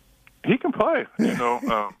 He can play,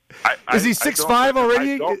 Is he 6'5"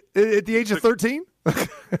 already at the age of 13?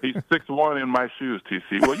 He's 6'1" in my shoes,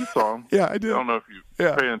 TC. Well, you saw him. Yeah, I did. I don't know if you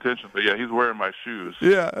pay attention, but yeah, he's wearing my shoes.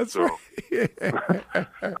 Yeah, that's right.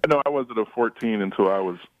 I know I wasn't a 14 until I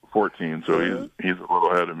was 14, so he's a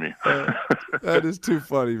little ahead of me. That is too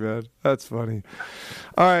funny, man. That's funny.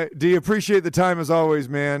 All right, D, appreciate the time as always,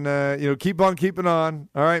 man. Keep on keeping on.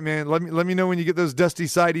 All right, man. Let me know when you get those dusty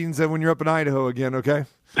sightings and when you're up in Idaho again, okay?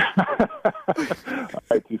 All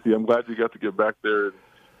right, TC. I'm glad you got to get back there and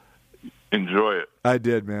enjoy it. I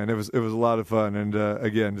did, man. It was a lot of fun, and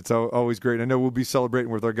again, it's always great. I know we'll be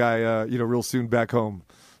celebrating with our guy, real soon back home.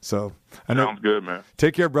 So sounds good, man.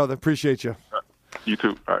 Take care, brother. Appreciate you. You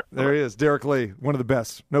too. All right. There he is, Derek Lee, one of the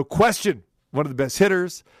best. No question. One of the best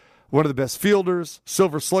hitters, one of the best fielders,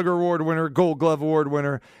 Silver Slugger Award winner, Gold Glove Award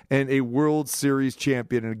winner, and a World Series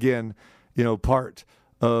champion. And again, part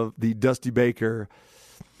of the Dusty Baker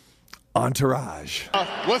entourage.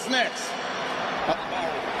 What's next?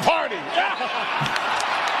 Party.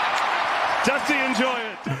 Dusty, enjoy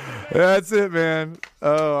it. That's it, man.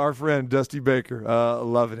 Oh, our friend Dusty Baker,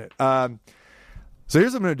 loving it. So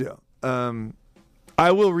here's what I'm going to do.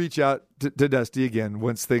 I will reach out to Dusty again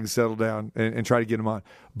once things settle down and try to get him on.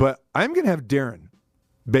 But I'm going to have Darren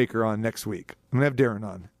Baker on next week. I'm going to have Darren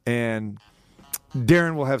on. And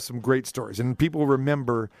Darren will have some great stories. And people will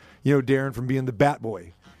remember, Darren from being the bat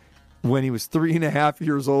boy when he was 3.5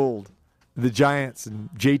 years old. The Giants and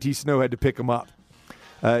JT Snow had to pick him up.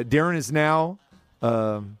 Darren is now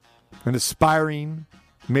an aspiring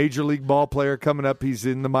major league ball player coming up. He's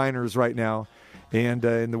in the minors right now. And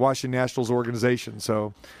in the Washington Nationals organization.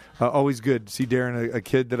 So always good to see Darren, a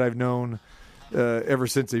kid that I've known ever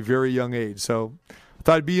since a very young age. So I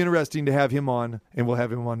thought it'd be interesting to have him on, and we'll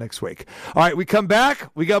have him on next week. All right, we come back.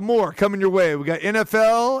 We got more coming your way. We got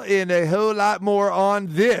NFL and a whole lot more on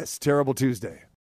this Terrible Tuesday.